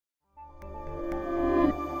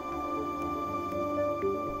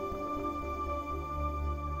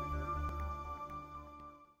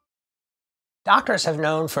Doctors have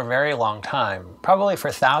known for a very long time, probably for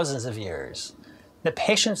thousands of years, that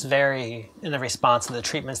patients vary in the response to the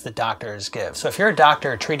treatments that doctors give. So if you're a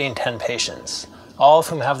doctor treating 10 patients, all of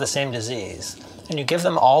whom have the same disease, and you give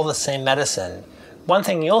them all the same medicine, one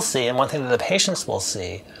thing you'll see and one thing that the patients will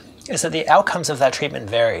see is that the outcomes of that treatment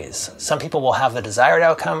varies. Some people will have the desired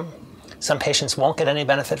outcome, some patients won't get any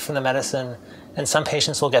benefit from the medicine, and some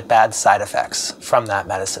patients will get bad side effects from that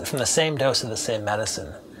medicine, from the same dose of the same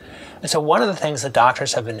medicine. And so one of the things that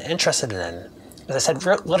doctors have been interested in, as I said,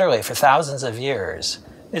 literally for thousands of years,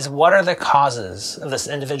 is what are the causes of this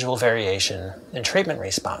individual variation in treatment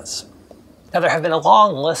response? Now, there have been a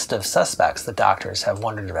long list of suspects that doctors have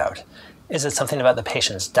wondered about. Is it something about the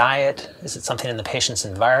patient's diet? Is it something in the patient's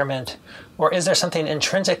environment? Or is there something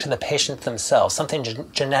intrinsic to the patient themselves, something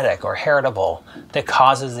genetic or heritable that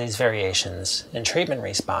causes these variations in treatment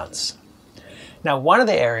response? Now, one of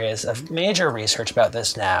the areas of major research about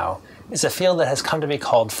this now is a field that has come to be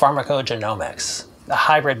called pharmacogenomics, a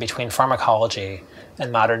hybrid between pharmacology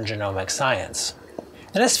and modern genomic science.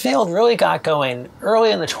 And this field really got going early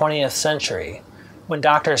in the 20th century when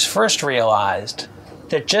doctors first realized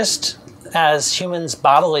that just as humans'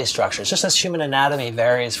 bodily structures, just as human anatomy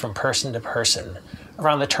varies from person to person,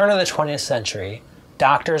 around the turn of the 20th century,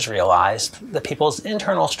 doctors realized that people's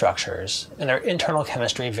internal structures and their internal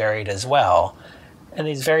chemistry varied as well, and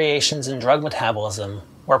these variations in drug metabolism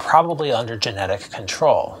were probably under genetic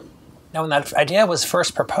control. Now, when that idea was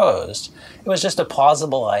first proposed, it was just a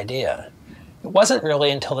plausible idea. It wasn't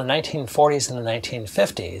really until the 1940s and the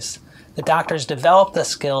 1950s that doctors developed the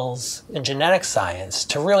skills in genetic science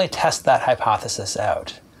to really test that hypothesis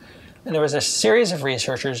out. And there was a series of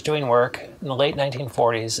researchers doing work in the late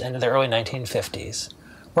 1940s and the early 1950s,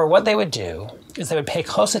 where what they would do is they would pay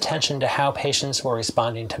close attention to how patients were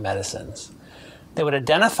responding to medicines. They would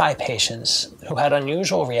identify patients who had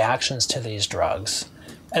unusual reactions to these drugs,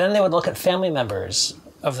 and then they would look at family members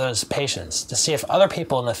of those patients to see if other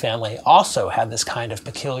people in the family also had this kind of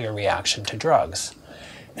peculiar reaction to drugs.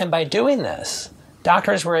 And by doing this,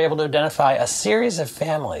 doctors were able to identify a series of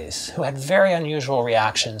families who had very unusual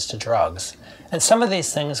reactions to drugs, and some of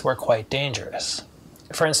these things were quite dangerous.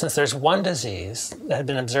 For instance, there's one disease that had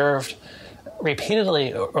been observed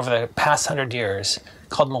repeatedly over the past 100 years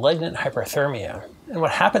called malignant hyperthermia. And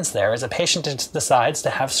what happens there is a patient decides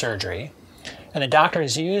to have surgery, and the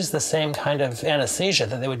doctors use the same kind of anesthesia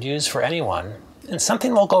that they would use for anyone, and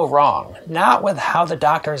something will go wrong, not with how the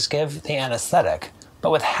doctors give the anesthetic,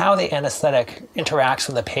 but with how the anesthetic interacts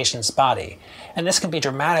with the patient's body. And this can be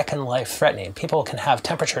dramatic and life-threatening. People can have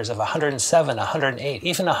temperatures of 107, 108,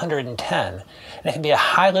 even 110, and it can be a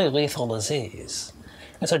highly lethal disease.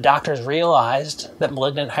 And so doctors realized that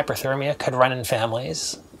malignant hyperthermia could run in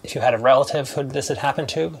families. If you had a relative who this had happened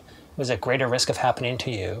to, it was at greater risk of happening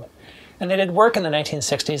to you. And they did work in the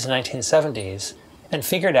 1960s and 1970s and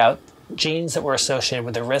figured out genes that were associated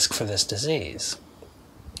with the risk for this disease.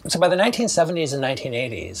 So by the 1970s and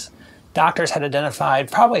 1980s, doctors had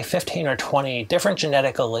identified probably 15 or 20 different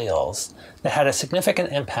genetic alleles that had a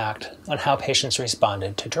significant impact on how patients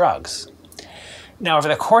responded to drugs. Now, over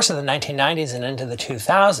the course of the 1990s and into the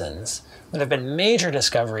 2000s, when there have been major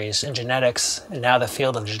discoveries in genetics and now the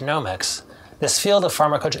field of genomics, this field of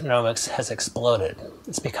pharmacogenomics has exploded.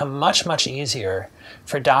 It's become much, much easier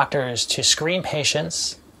for doctors to screen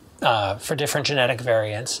patients for different genetic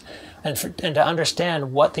variants and to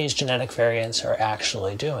understand what these genetic variants are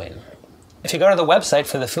actually doing. If you go to the website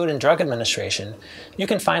for the Food and Drug Administration, you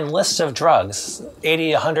can find lists of drugs,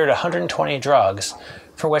 80, 100, 120 drugs,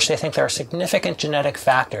 for which they think there are significant genetic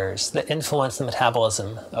factors that influence the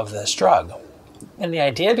metabolism of this drug. And the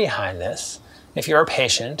idea behind this, if you're a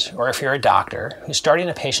patient or if you're a doctor who's starting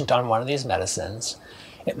a patient on one of these medicines,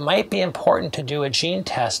 it might be important to do a gene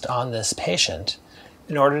test on this patient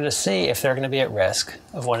in order to see if they're going to be at risk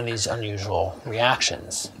of one of these unusual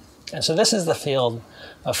reactions. And so this is the field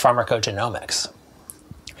of pharmacogenomics.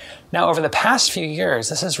 Now, over the past few years,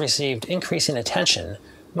 this has received increasing attention,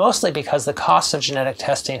 mostly because the costs of genetic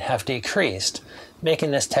testing have decreased,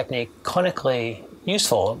 making this technique clinically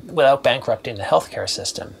useful without bankrupting the healthcare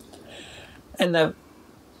system. And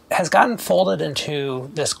has gotten folded into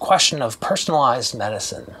this question of personalized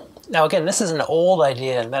medicine. Now, again, this is an old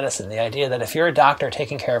idea in medicine, the idea that if you're a doctor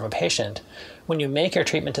taking care of a patient, when you make your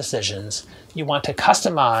treatment decisions, you want to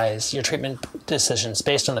customize your treatment decisions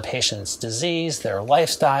based on the patient's disease, their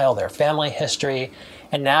lifestyle, their family history,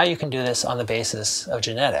 and now you can do this on the basis of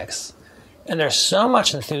genetics. And there's so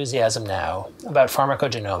much enthusiasm now about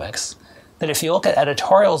pharmacogenomics that if you look at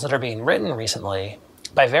editorials that are being written recently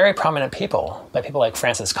by very prominent people, by people like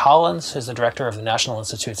Francis Collins, who's the director of the National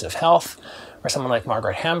Institutes of Health, or someone like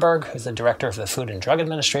Margaret Hamburg, who's the director of the Food and Drug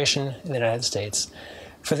Administration in the United States.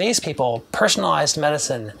 For these people, personalized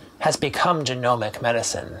medicine has become genomic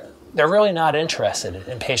medicine. They're really not interested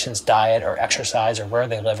in patients' diet or exercise or where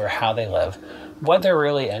they live or how they live. What they're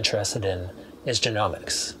really interested in is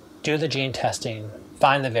genomics. Do the gene testing,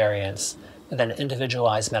 find the variants, and then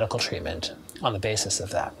individualize medical treatment on the basis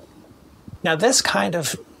of that. Now, this kind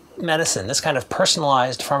of medicine, this kind of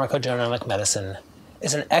personalized pharmacogenomic medicine,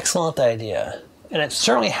 is an excellent idea, and it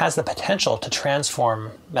certainly has the potential to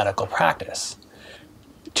transform medical practice.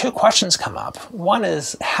 Two questions come up. One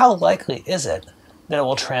is, how likely is it that it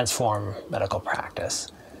will transform medical practice?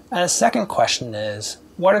 And the second question is,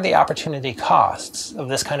 what are the opportunity costs of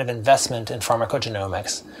this kind of investment in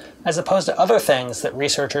pharmacogenomics, as opposed to other things that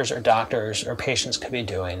researchers or doctors or patients could be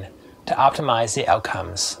doing to optimize the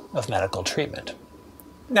outcomes of medical treatment?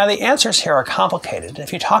 Now, the answers here are complicated.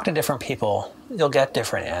 If you talk to different people, you'll get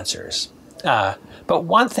different answers. But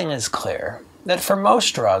one thing is clear, that for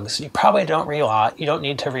most drugs, you probably don't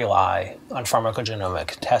need to rely on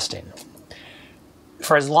pharmacogenomic testing.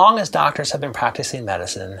 For as long as doctors have been practicing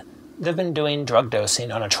medicine, they've been doing drug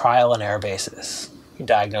dosing on a trial and error basis. You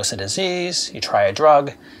diagnose a disease, you try a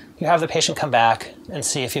drug, you have the patient come back and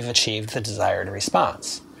see if you've achieved the desired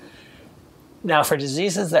response. Now, for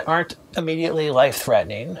diseases that aren't immediately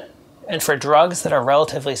life-threatening, and for drugs that are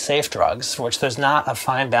relatively safe drugs, for which there's not a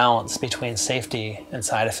fine balance between safety and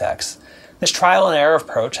side effects, this trial and error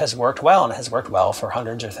approach has worked well, and has worked well for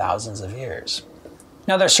hundreds or thousands of years.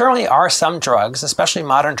 Now, there certainly are some drugs, especially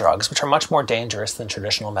modern drugs, which are much more dangerous than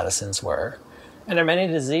traditional medicines were. And there are many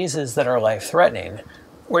diseases that are life-threatening,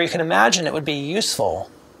 where you can imagine it would be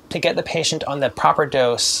useful to get the patient on the proper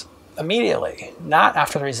dose immediately, not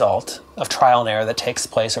after the result of trial and error that takes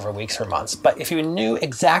place over weeks or months. But if you knew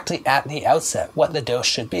exactly at the outset what the dose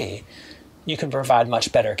should be, you can provide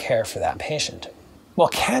much better care for that patient. Well,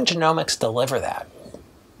 can genomics deliver that?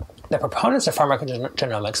 The proponents of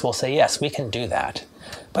pharmacogenomics will say, yes, we can do that.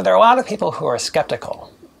 But there are a lot of people who are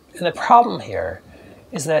skeptical. And the problem here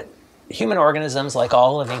is that human organisms, like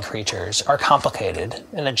all living creatures, are complicated,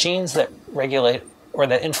 and the genes that regulate or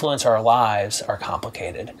that influence our lives are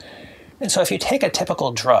complicated. And so if you take a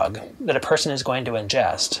typical drug that a person is going to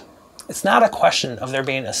ingest, it's not a question of there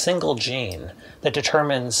being a single gene that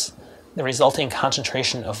determines the resulting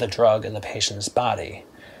concentration of the drug in the patient's body.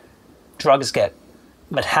 Drugs get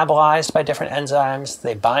metabolized by different enzymes.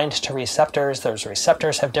 They bind to receptors. Those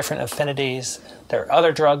receptors have different affinities. There are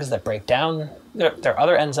other drugs that break down, there are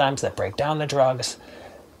other enzymes that break down the drugs.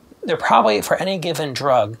 There are probably, for any given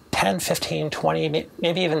drug, 10, 15, 20,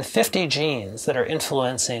 maybe even 50 genes that are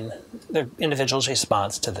influencing the individual's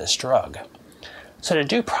response to this drug. So to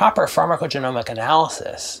do proper pharmacogenomic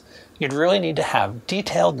analysis, you'd really need to have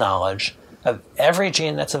detailed knowledge of every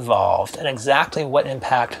gene that's involved and exactly what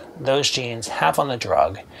impact those genes have on the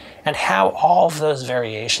drug and how all of those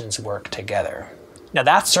variations work together. Now,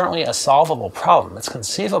 that's certainly a solvable problem. It's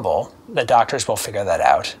conceivable that doctors will figure that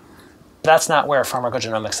out. But that's not where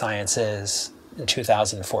pharmacogenomic science is in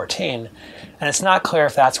 2014, and it's not clear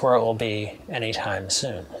if that's where it will be anytime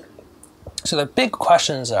soon. So the big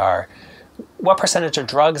questions are, what percentage of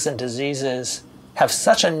drugs and diseases have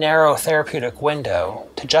such a narrow therapeutic window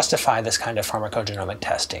to justify this kind of pharmacogenomic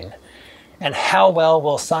testing? And how well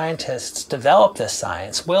will scientists develop this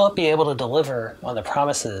science? Will it be able to deliver on the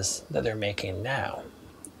promises that they're making now?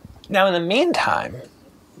 Now, in the meantime,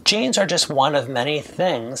 genes are just one of many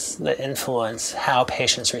things that influence how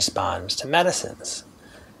patients respond to medicines.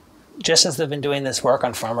 Just as they've been doing this work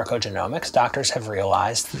on pharmacogenomics, doctors have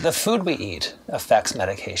realized that the food we eat affects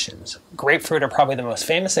medications. Grapefruit are probably the most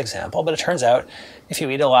famous example, but it turns out if you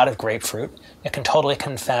eat a lot of grapefruit, it can totally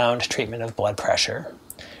confound treatment of blood pressure.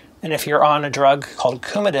 And if you're on a drug called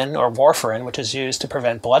Coumadin or warfarin, which is used to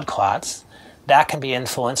prevent blood clots, that can be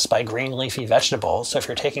influenced by green leafy vegetables. So if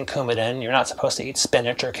you're taking Coumadin, you're not supposed to eat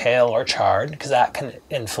spinach or kale or chard, because that can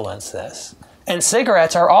influence this. And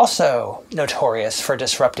cigarettes are also notorious for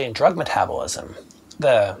disrupting drug metabolism.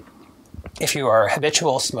 If you are a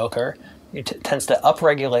habitual smoker, it tends to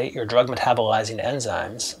upregulate your drug metabolizing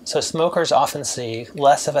enzymes. So smokers often see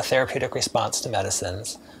less of a therapeutic response to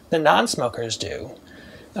medicines than non-smokers do.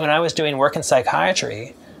 And when I was doing work in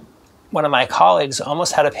psychiatry, one of my colleagues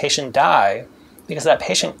almost had a patient die because that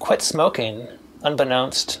patient quit smoking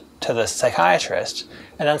unbeknownst to the psychiatrist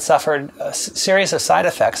and then suffered a series of side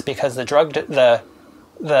effects because the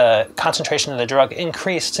concentration of the drug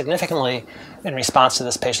increased significantly in response to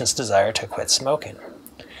this patient's desire to quit smoking.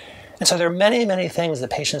 And so there are many, many things that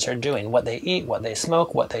patients are doing, what they eat, what they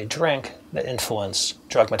smoke, what they drink, that influence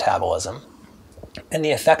drug metabolism. And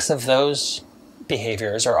the effects of those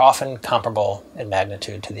behaviors are often comparable in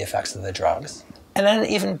magnitude to the effects of the drugs. And then an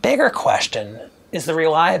even bigger question is the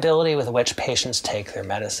reliability with which patients take their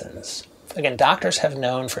medicines. Again, doctors have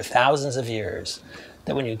known for thousands of years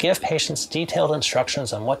that when you give patients detailed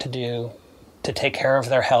instructions on what to do to take care of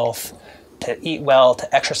their health, to eat well,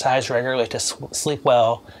 to exercise regularly, to sleep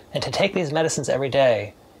well, and to take these medicines every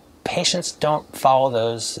day, patients don't follow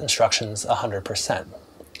those instructions 100%.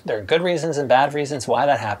 There are good reasons and bad reasons why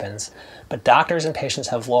that happens, but doctors and patients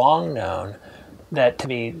have long known that to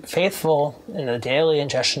be faithful in the daily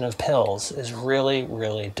ingestion of pills is really,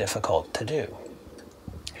 really difficult to do.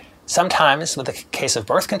 Sometimes, with the case of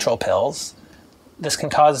birth control pills, this can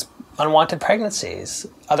cause unwanted pregnancies.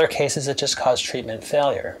 Other cases, it just causes treatment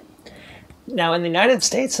failure. Now, in the United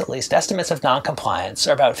States, at least, estimates of noncompliance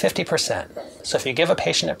are about 50%. So if you give a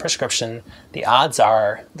patient a prescription, the odds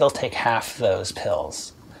are they'll take half those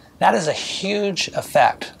pills. That is a huge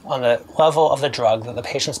effect on the level of the drug that the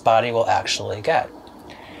patient's body will actually get.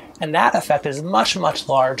 And that effect is much, much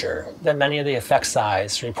larger than many of the effect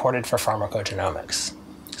size reported for pharmacogenomics.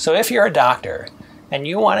 So if you're a doctor and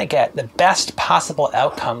you want to get the best possible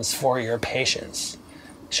outcomes for your patients,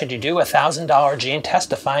 should you do a $1,000 gene test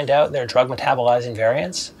to find out their drug metabolizing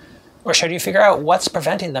variants? Or should you figure out what's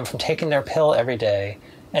preventing them from taking their pill every day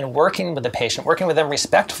and working with the patient, working with them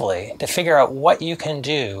respectfully to figure out what you can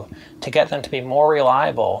do to get them to be more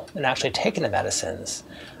reliable in actually taking the medicines?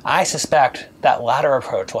 I suspect that latter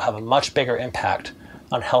approach will have a much bigger impact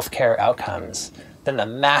on healthcare outcomes than the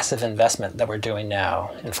massive investment that we're doing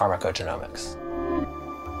now in pharmacogenomics.